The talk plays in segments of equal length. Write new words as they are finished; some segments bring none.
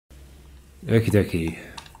Okie dokie.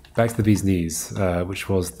 Back to the bee's knees, which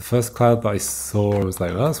was the first cloud that I saw. I was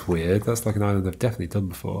like, well, that's weird. That's like an island I've definitely done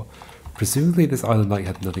before. Presumably this island like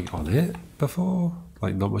had nothing on it before.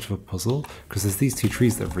 Like not much of a puzzle. Because there's these two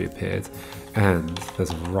trees that have reappeared. And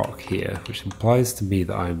there's a rock here, which implies to me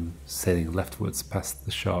that I'm sailing leftwards past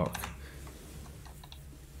the shark.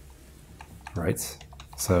 Right.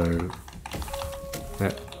 So...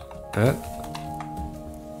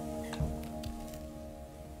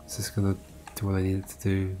 Is this gonna do what I need it to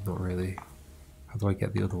do? Not really. How do I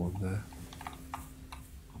get the other one there?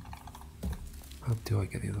 How do I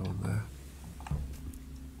get the other one there?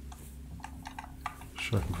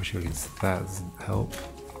 Sure, I can push you against that, doesn't help.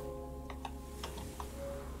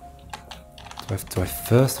 Do I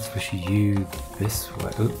first have to push you this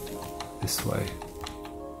way? Oh, this way.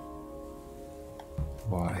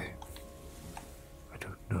 Why? I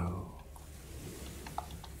don't know.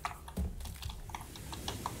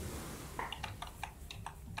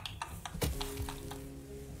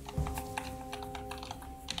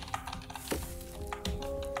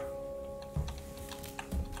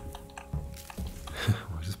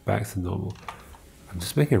 We're just back to normal. I'm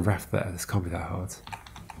just making a raft there. This can't be that hard.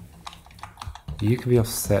 You can be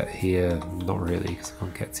offset here. Not really, because I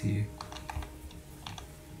can't get to you.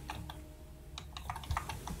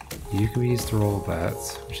 You can be used to roll that,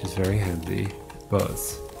 which is very handy, but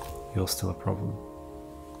you're still a problem.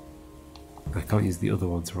 I can't use the other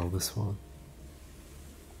one to roll this one.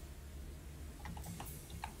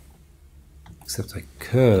 Except I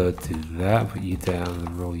could do that, put you down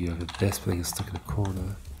and roll you over this, but then you're stuck in a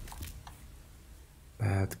corner.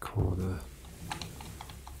 Bad corner.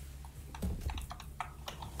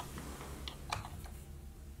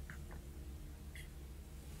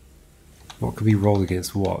 What can be rolled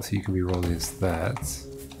against what? So you can be rolled against that.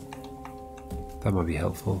 That might be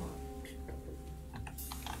helpful.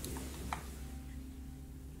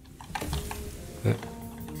 Yeah.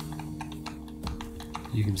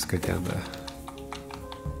 You can just go down there.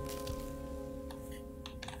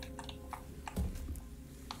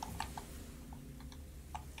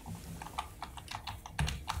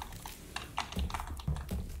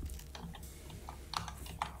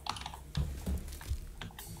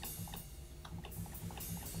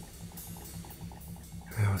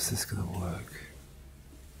 How is this going to work?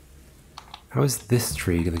 How is this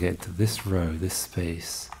tree going to get into this row, this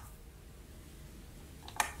space?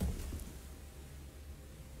 It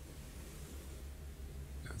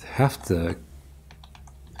would have to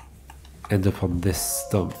end up on this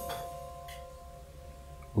stump,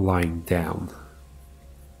 lying down.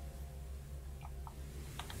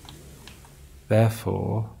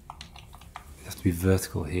 Therefore, it has to be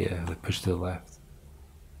vertical here, and I push to the left.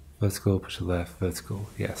 Vertical, push to the left, vertical,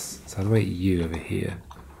 yes. So how do I get you over here?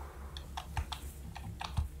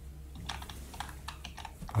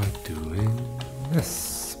 By doing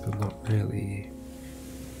this, but not really.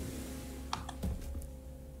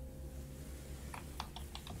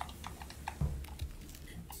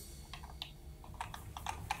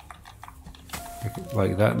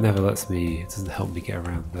 Like that never lets me, it doesn't help me get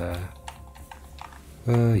around there.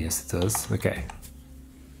 Yes it does, okay.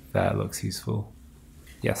 That looks useful.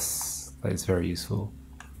 Yes, that is very useful.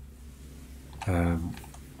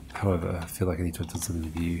 However, I feel like I need to have done something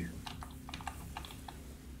with you.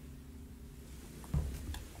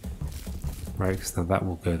 Right, because now that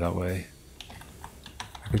will go that way.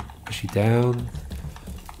 I could push you down.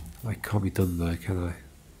 I can't be done though, can I?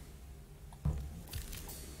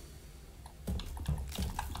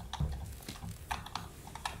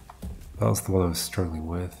 That was the one I was struggling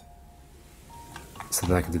with. So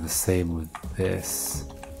then I can do the same with this.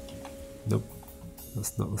 Nope,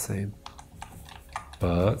 that's not the same.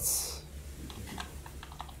 But...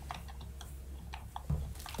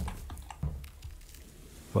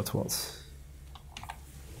 what?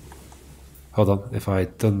 Hold on, if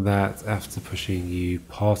I'd done that after pushing you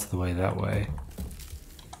part of the way that way...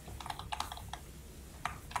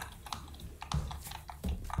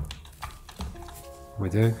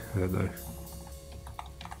 What am I doing? I don't know.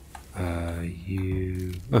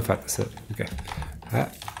 You... Oh, in fact, that's it. Okay.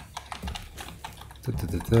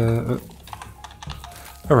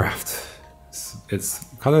 A raft. It's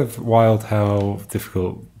kind of wild how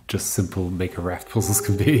difficult just simple make a raft puzzles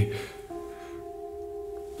can be.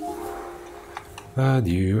 A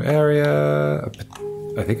new area.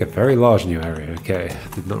 I think a very large new area. Okay,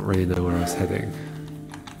 did not really know where I was heading.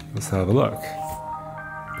 Let's have a look.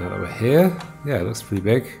 Now that we're here, yeah, it looks pretty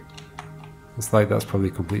big. Looks like that's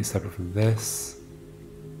probably completely separate from this.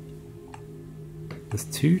 There's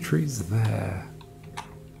two trees there.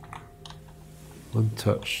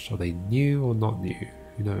 Untouched. Are they new or not new?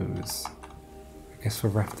 Who knows? I guess for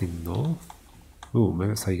rafting north? Ooh, maybe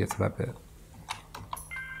that's how you get to that bit.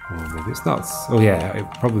 Or maybe it's not. Oh yeah, it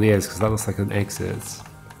probably is, because that looks like an exit.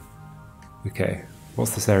 Okay,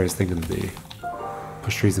 what's this area's thing going to be?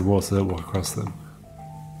 Push trees in water, walk across them.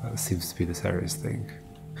 That seems to be this area's thing.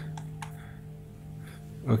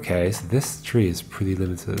 Okay, so this tree is pretty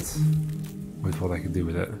limited with what I can do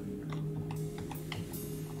with it.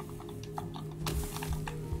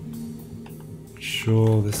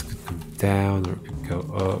 Sure, this could come down or it could go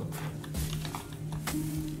up.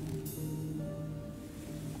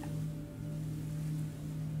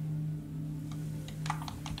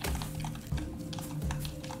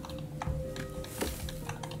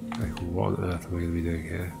 Like, what on earth am I going to be doing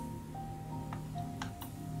here?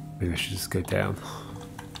 Maybe I should just go down.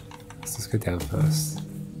 Let's just go down first.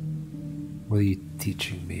 What are you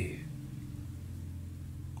teaching me?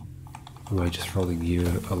 Am I just rolling you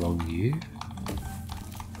along you?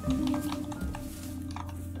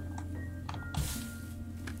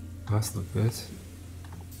 That's not good.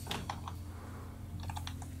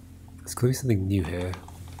 There's clearly something new here.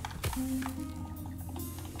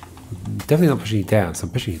 I'm definitely not pushing you down, so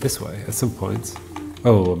I'm pushing you this way at some point.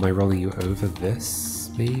 Oh, am I rolling you over this?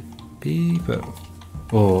 Maybe? But...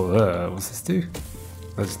 oh, what's this do?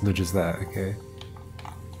 That just nudges that, okay.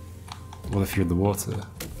 What if you're in the water?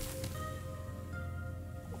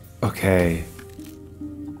 Okay.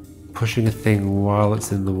 Pushing a thing while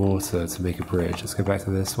it's in the water to make a bridge. Let's go back to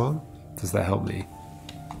this one. Does that help me?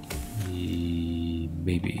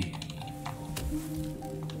 Maybe.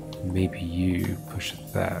 Maybe you push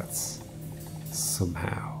that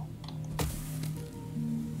somehow.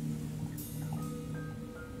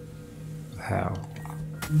 How?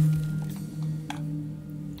 I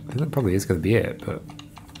think that probably is going to be it, but...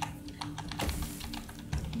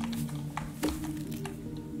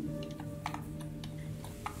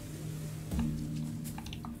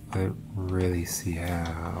 I don't really see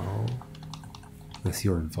how... Unless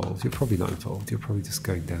you're involved. You're probably not involved. You're probably just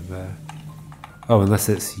going down there. Oh, unless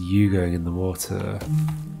it's you going in the water.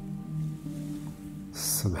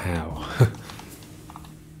 Somehow.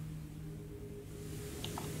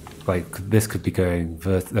 Like, this could be going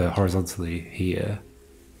horizontally here,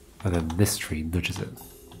 and then this tree nudges it.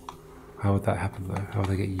 How would that happen though? How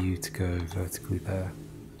would I get you to go vertically there?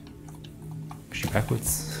 Push you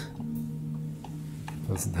backwards?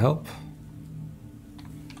 Doesn't help.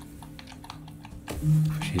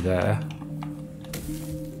 Push you there.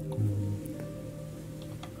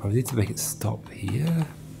 I need to make it stop here.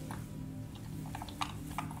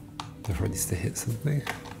 Therefore it needs to hit something.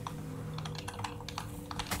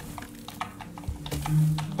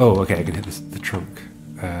 Oh, okay, I can hit the trunk.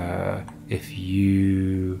 If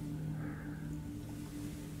you...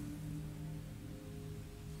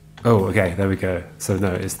 Oh, okay, there we go. So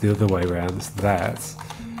no, it's the other way around. It's that.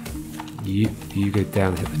 You go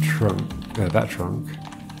down and hit the trunk, that trunk.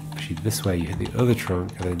 Push you this way, you hit the other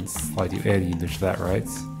trunk, and then slide you in, you nudge that, right?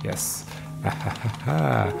 Yes.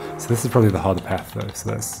 So this is probably the harder path though, so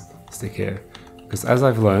let's stick here. Because as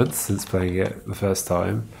I've learned since playing it the first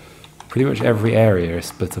time, pretty much every area is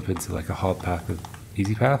split up into like a hard path and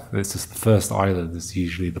easy path. And it's just the first island is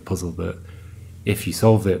usually the puzzle that if you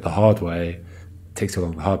solve it the hard way, it takes you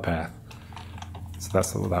along the hard path. So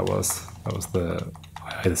that's what that was. That was the...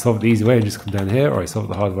 I either solve it the easy way and just come down here, or I solve it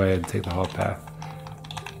the hard way and take the hard path.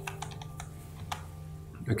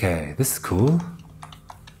 Okay, this is cool.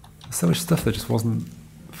 There's so much stuff that just wasn't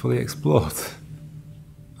fully explored.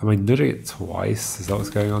 Am I nudging it twice? Is that what's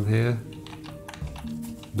going on here?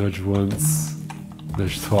 Nudge once,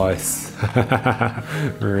 nudge twice.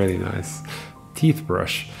 Really nice. Teeth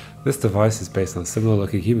brush. This device is based on a similar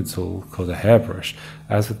looking human tool called a hairbrush.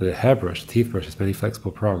 As with the hairbrush, the teeth brush has many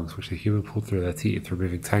flexible prongs which the human pulled through their teeth,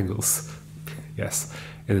 removing tangles. Yes.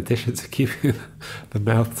 In addition to keeping the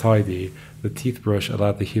mouth tidy, the teeth brush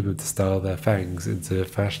allowed the human to style their fangs into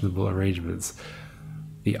fashionable arrangements.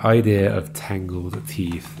 The idea of tangled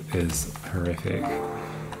teeth is horrific.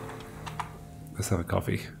 Let's have a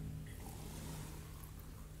coffee.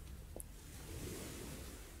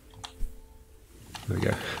 There we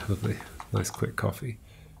go. Lovely. Nice quick coffee.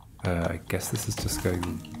 I guess this is just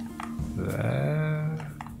going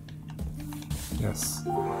there. Yes.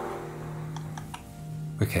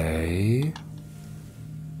 Okay.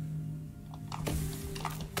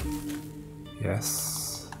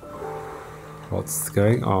 Yes. What's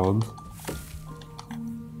going on?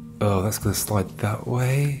 Oh, that's going to slide that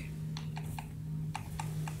way.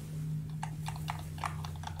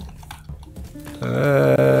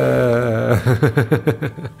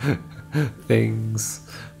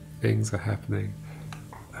 Things are happening.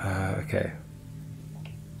 Okay.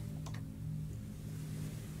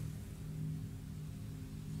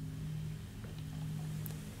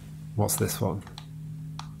 What's this one?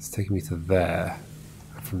 It's taking me to there.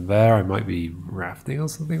 And from there I might be rafting or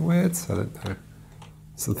something weird. I don't know.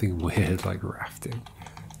 Something weird like rafting.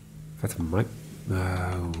 In fact, I might...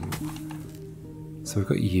 No. So we've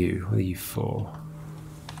got you. What are you for?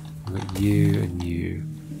 We've got you and you.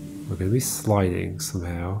 We're going to be sliding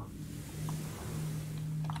somehow.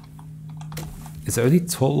 Is it only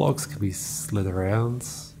tall logs can be slid around?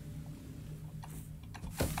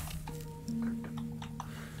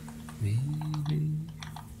 Maybe.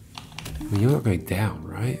 I mean, you're not going down,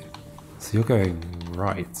 right? So you're going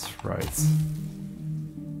right.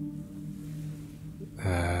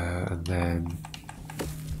 And then...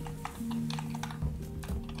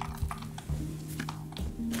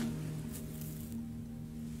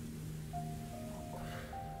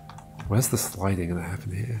 Where's the sliding going to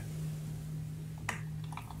happen here?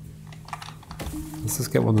 Let's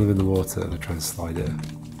just get one of them in the water and try and slide it.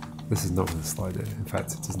 This is not going to slide it. In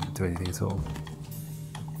fact, it doesn't do anything at all.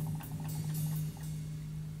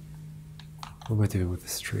 What am I doing with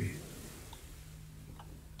this tree?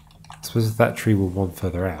 I suppose if that tree were one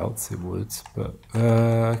further out, it would, but...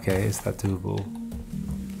 okay, is that doable?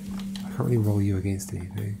 I can't really roll you against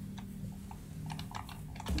anything.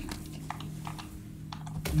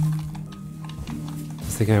 I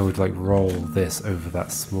was thinking I would like roll this over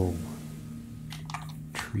that small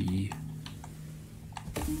tree.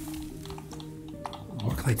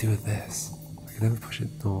 What can I do with this? I can never push it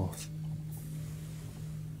north.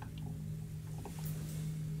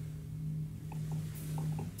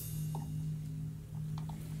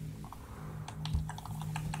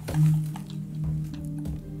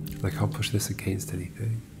 I can't push this against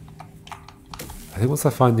anything. I think once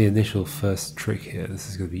I find the initial first trick here, this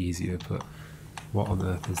is going to be easier, but what on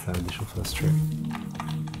earth is that initial first trick?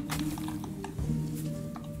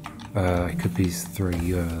 I could be throwing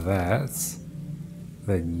you over that,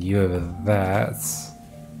 then you over that.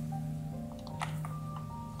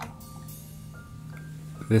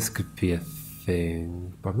 This could be a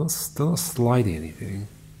thing, but I'm still not sliding anything.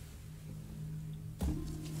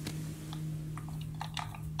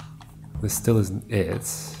 This still isn't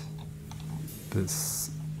it, but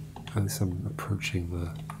it's, at least I'm approaching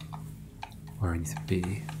the where I need to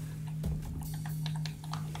be.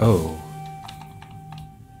 Oh.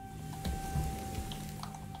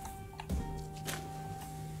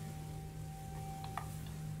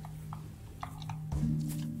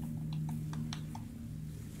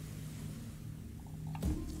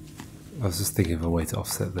 I was just thinking of a way to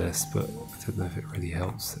offset this, but I don't know if it really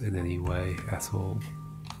helps in any way at all.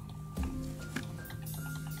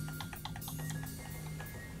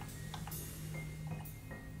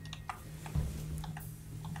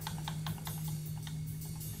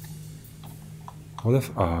 What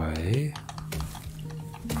if I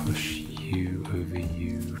push you over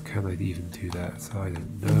you? Can I even do that? I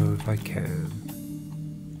don't know if I can.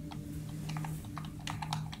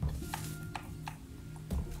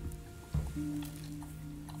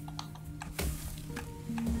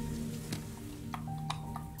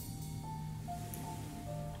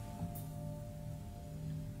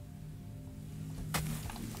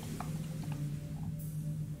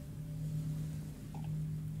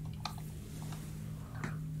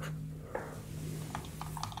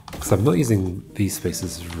 So I'm not using these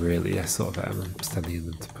spaces really, I sort of am, I'm standing in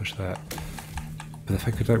them to push that. But if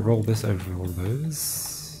I could like roll this over one of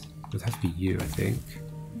those, it would have to be you, I think.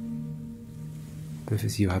 But if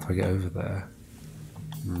it's you, how do I get over there?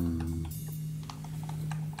 No,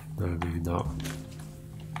 maybe not.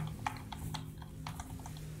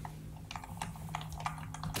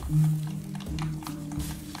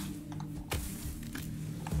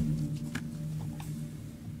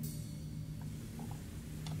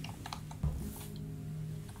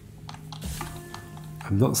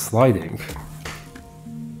 I'm not sliding.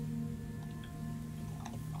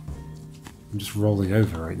 I'm just rolling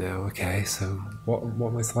over right now. Okay, so what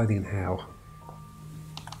am I sliding and how?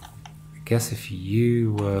 I guess if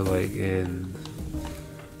you were like in...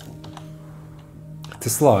 To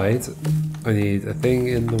slide, I need a thing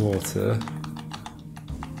in the water.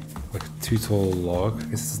 Like a too tall log. I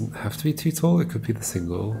guess it doesn't have to be too tall, it could be the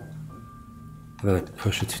single. And then I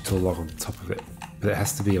push a too tall log on top of it. But it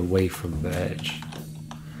has to be away from the edge.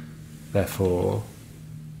 Therefore,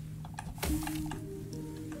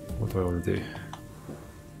 what do I want to do?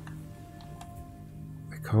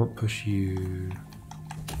 I can't push you.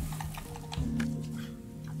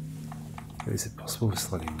 Is it possible we're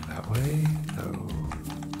sliding that way? No.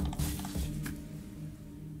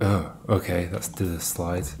 Oh, okay, that's the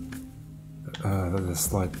slide. There's a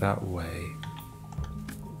slide that way.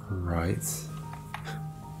 Right.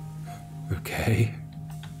 Okay.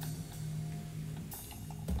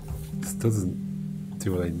 Still doesn't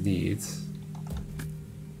do what I need.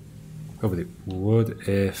 Oh, but it would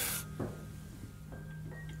if...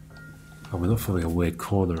 Oh, we're not forming a weird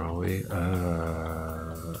corner, are we?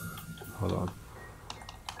 Hold on.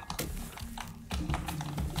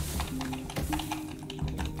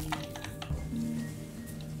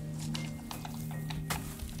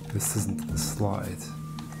 This isn't the slide.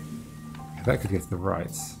 Okay, that could get to the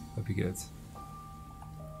right. That'd be good.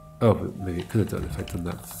 Oh, but maybe it could have done if I'd done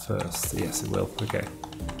that first. Yes, it will. Okay.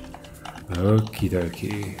 Okie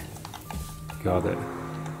dokie. Got it.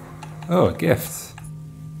 Oh, a gift.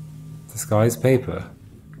 Disguised paper.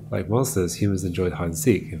 Like monsters, humans enjoyed hide and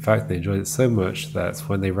seek. In fact, they enjoyed it so much that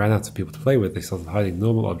when they ran out of people to play with, they started hiding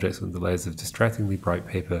normal objects under layers of distractingly bright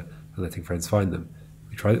paper and letting friends find them.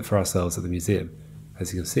 We tried it for ourselves at the museum.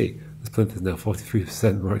 As you can see, this plinth is now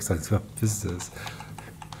 43% more exciting to our visitors.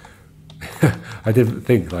 I didn't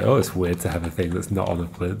think, like, oh, it's weird to have a thing that's not on a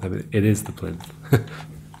plinth. I mean, it is the plinth.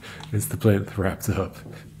 It's the plinth wrapped up.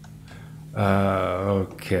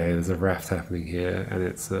 Okay, there's a raft happening here, and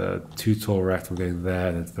it's a too tall raft. I'm going there,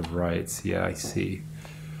 and to the right. Yeah, I see.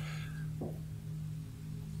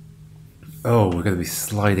 Oh, we're going to be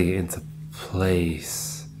sliding it into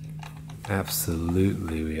place.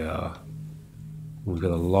 Absolutely, we are. We've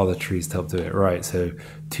got a lot of trees to help do it. Right, so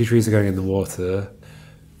 2 trees are going in the water,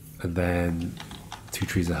 and then 2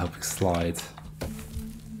 trees are helping slide.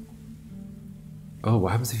 Oh,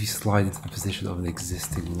 what happens if you slide into the position of an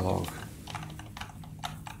existing log?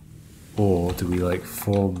 Or do we like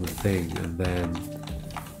form the thing and then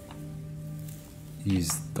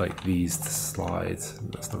use like these to slide?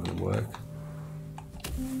 That's not going to work.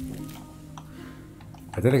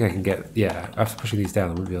 I don't think I can get, yeah, after pushing these down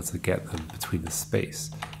I wouldn't be able to get them between the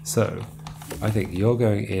space. So, I think you're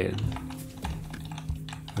going in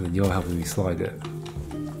and then you're helping me slide it.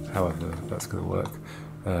 However, that's going to work.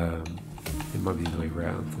 It might be the way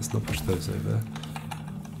around. Let's not push those over.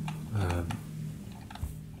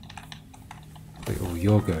 Oh,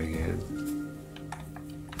 you're going in.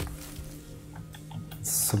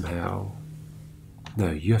 Somehow.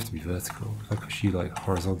 No, you have to be vertical. If I push you like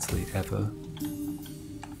horizontally ever,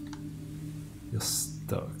 you're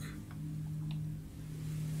stuck.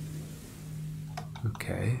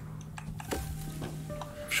 Okay.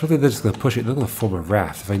 Surely they're just going to push it. They're going to form a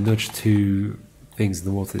raft. If I nudge 2 things in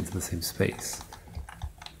the water into the same space,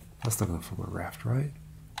 that's not going to form a raft, right?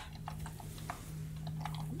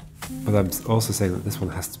 But I'm also saying that this one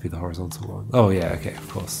has to be the horizontal one. Oh yeah, okay, of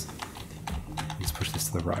course. Let's push this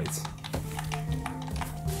to the right.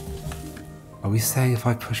 Are we saying if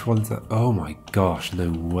I push one to... Oh my gosh, no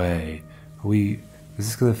way. Are we... Is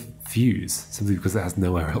this going to fuse simply because it has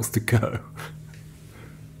nowhere else to go?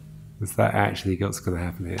 Is that actually what's going to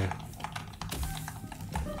happen here?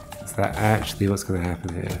 Is that actually what's going to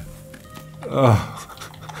happen here? Oh.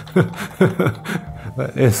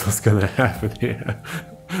 That is what's going to happen here.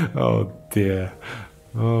 Oh dear.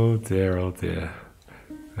 Oh dear, oh dear.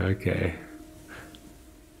 Okay.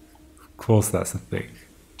 Of course that's a thing.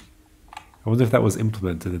 I wonder if that was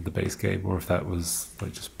implemented in the base game or if that was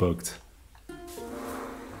like just bugged.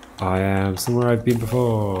 I am somewhere I've been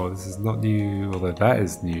before. This is not new, although that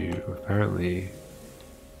is new, apparently.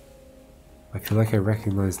 I feel like I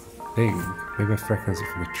recognize the thing. Maybe I've recognized it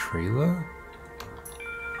from a trailer?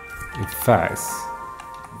 In fact,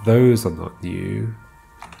 those are not new.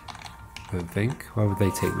 I don't think. Why would they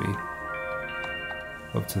take me?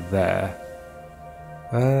 Up to there.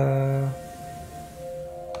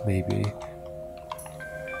 Maybe.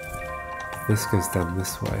 This goes down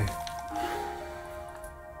this way.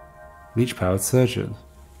 Leech-powered surgeon.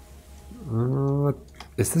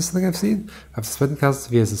 Is this something I've seen? After spending thousands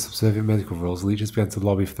of years in subservient medical roles, leeches began to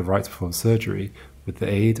lobby for the right to perform surgery. With the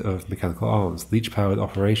aid of mechanical arms, leech-powered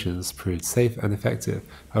operations proved safe and effective.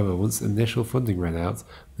 However, once initial funding ran out,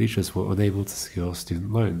 leeches were unable to secure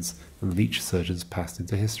student loans, and leech surgeons passed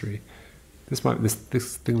into history. This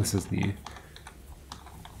is new.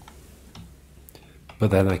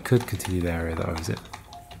 But then I could continue the area that I was in,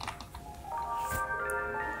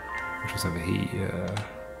 which was over here.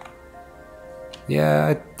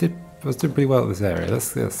 Yeah, I was doing pretty well at this area.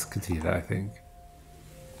 Let's continue that, I think.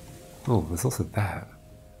 Oh, there's also that.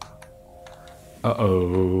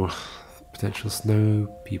 Uh-oh. Potential snow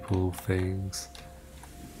people things.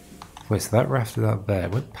 Wait, so that rafted out there.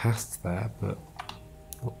 It went past that, but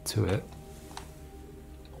not to it.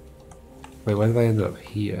 Wait, where did I end up?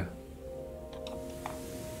 Here.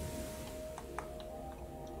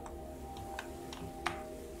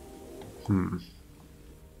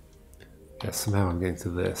 Yeah, somehow I'm getting to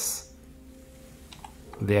this.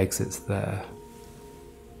 The exit's there.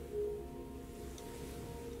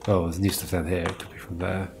 Oh, there's new stuff down here. It could be from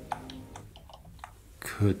there.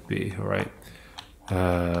 Could be. Alright.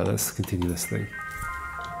 Let's continue this thing.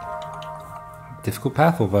 Difficult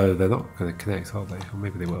path, although they're not going to connect, are they? Or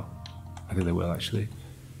maybe they will. I think they will, actually.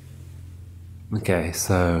 Okay,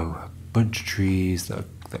 so a bunch of trees that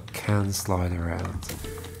can slide around.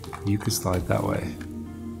 You could slide that way.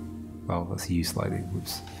 Well, that's you sliding.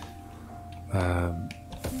 Whoops.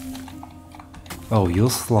 Oh, you'll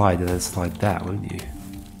slide and then slide that, won't you?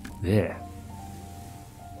 There.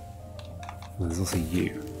 And there's also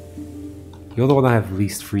you. You're the one I have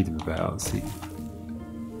least freedom about, see.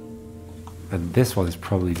 And this one is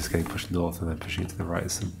probably just getting pushed north and then pushing it to the right,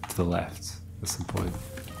 to the left at some point.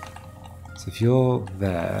 So if you're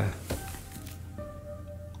there...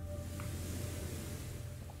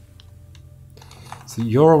 So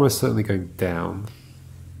you're almost certainly going down.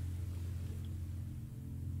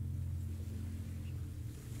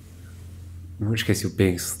 In which case you're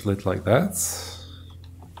being slid like that.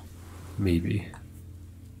 Maybe.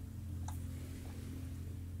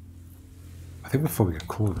 I think we're forming a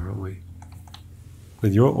corner, aren't we?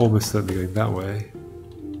 Then you're almost certainly going that way.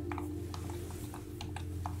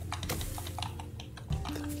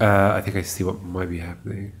 I think I see what might be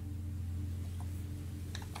happening.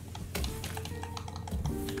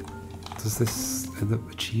 Does this end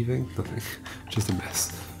up achieving? Nothing. Just a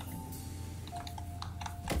mess.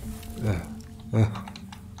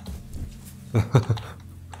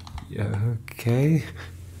 Yeah, okay.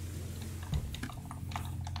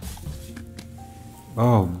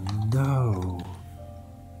 Oh no.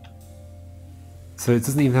 So it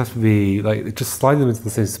doesn't even have to be like just slide them into the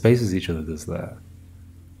same space as each other does that.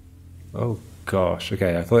 Oh gosh,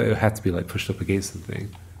 okay, I thought it had to be like pushed up against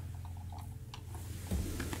something.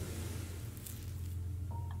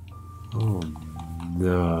 Oh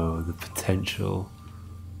no, the potential.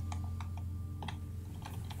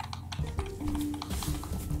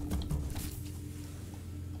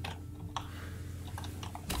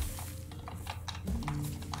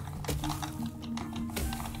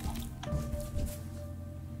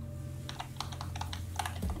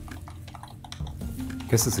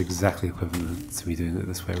 I guess it's exactly equivalent to me doing it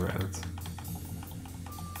this way around.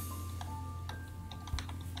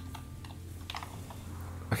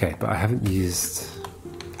 Okay, but I haven't used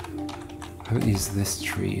this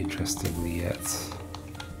tree interestingly yet.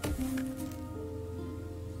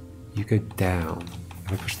 You go down.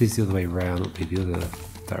 If I push these the other way around, it'll be the other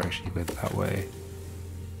direction. You go that way.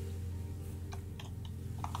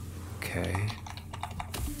 Okay.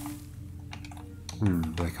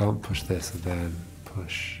 But I can't push this and then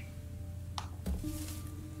push.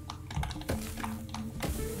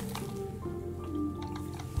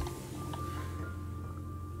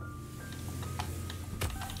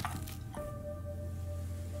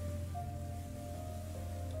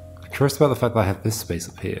 I'm curious about the fact that I have this space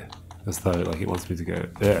up here, as though like it wants me to go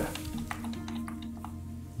there.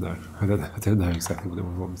 No, I don't know exactly what it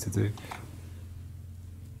would want me to do.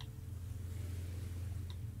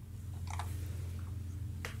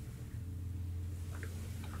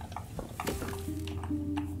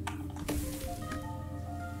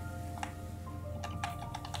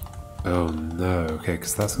 Oh no, okay,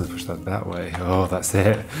 because that's going to push that way. Oh, that's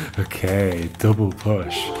it. Okay, double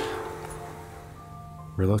push.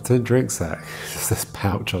 Reluctant drink sack. Just this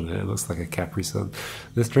pouch on it. It looks like a Capri Sun.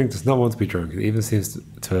 This drink does not want to be drunk. It even seems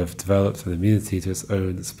to have developed an immunity to its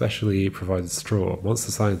own specially provided straw.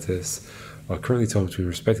 Monster scientists are currently torn between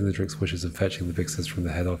respecting the drink's wishes and fetching the big sis from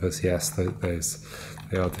the head office. Yes, they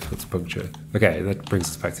are difficult to puncture. Okay, that brings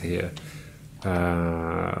us back to here.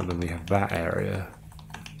 And then we have that area.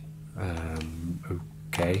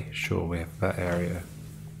 Okay, sure, we have that area.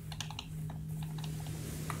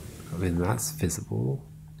 I mean, that's visible.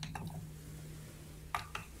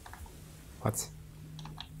 What?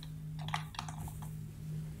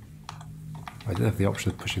 I didn't have the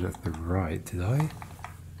option of pushing that to the right, did I?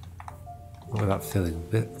 Not without filling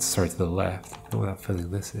this. Sorry, to the left. Not without filling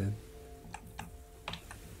this in.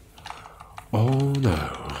 Oh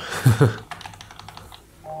no.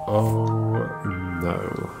 Oh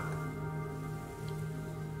no.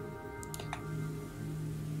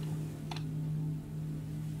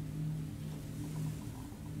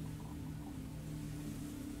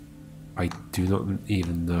 I do not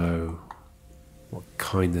even know what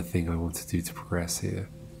kind of thing I want to do to progress here.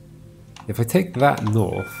 If I take that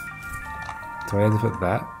north, do I end up at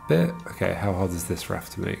that bit? Okay, how hard is this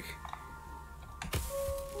raft to make?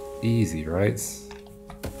 Easy, right?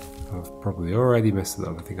 I've probably already messed it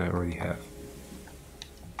up. I think I already have.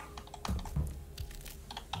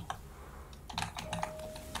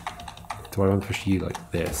 Do I want to push you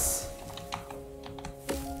like this?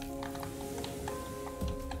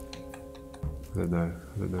 don't know.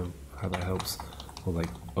 I don't know how that helps. Or like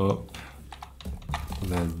up,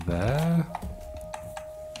 and then there.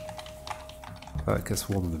 That gets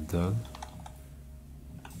one of them done.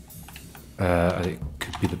 And it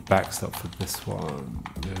could be the backstop for this one.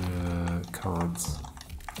 Can't.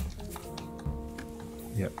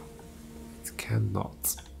 Yep. It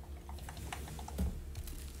cannot.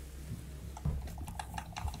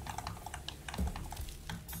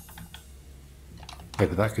 Okay,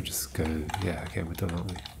 but that could just go. Yeah, okay, we're done, aren't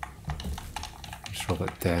we? Just roll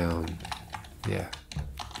that down. Yeah.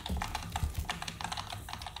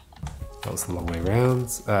 That was the long way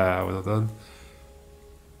around. We're not done.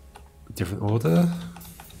 Different order.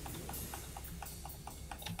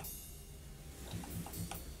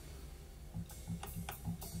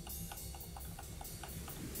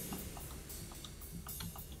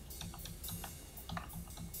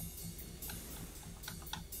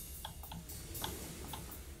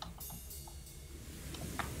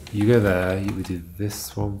 You go there, you would do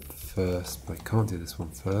this one first, but I can't do this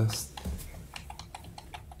one first.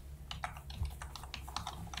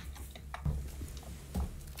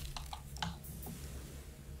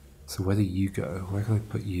 So where do you go? Where can I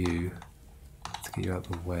put you to get you out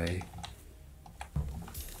of the way?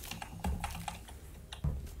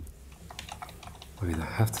 I mean, I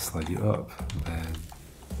have to slide you up, and then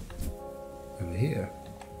over here.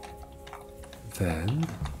 Then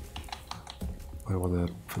I want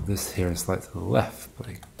to put this here and slide to the left, but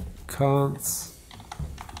I can't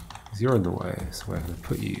because you're in the way. So where can I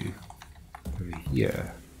put you? Over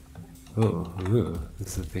here. Oh,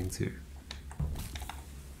 this is a thing too.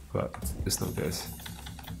 But it's not good.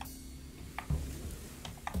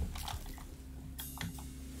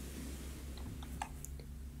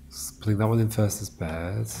 Putting that one in first is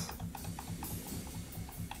bad.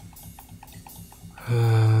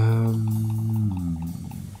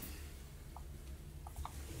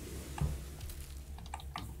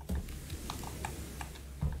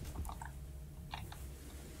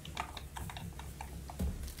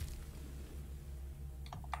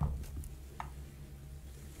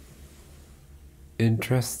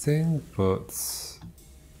 Interesting, but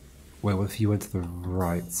well, what if you went to the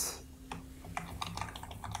right?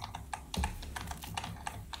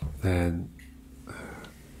 Then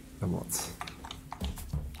what?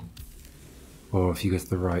 Or if you go to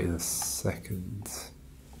the right in a second.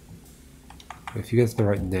 If you go to the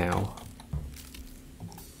right now,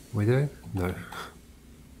 what are we doing? No.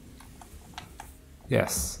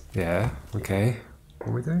 Yes. Yeah. Okay. What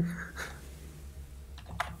are we doing?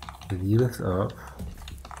 Then you lift up.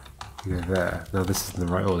 You go there. Now this is in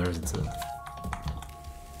the right order, isn't it?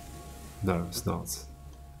 No, it's not.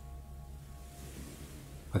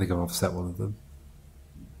 I think I've offset one of them.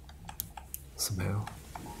 Somehow.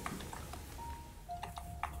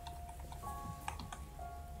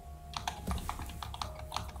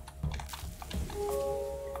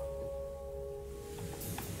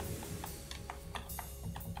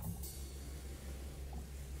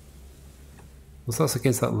 What's that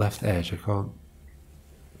against that left edge? I can't.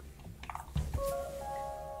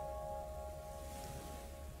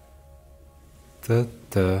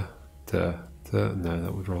 No,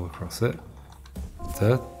 that would roll across it.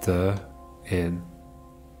 In.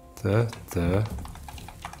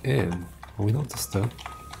 In. Are we not just done?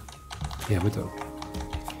 Yeah, we're done.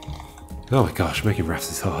 Oh my gosh, making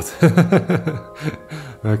rafts is hard.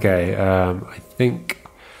 Okay, I think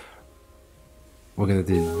we're going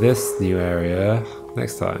to do this new area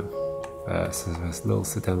next time. So there's a little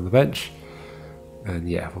sit down on the bench. And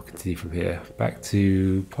yeah, we'll continue from here. Back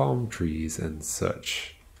to palm trees and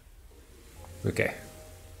such. Okay,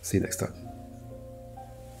 see you next time.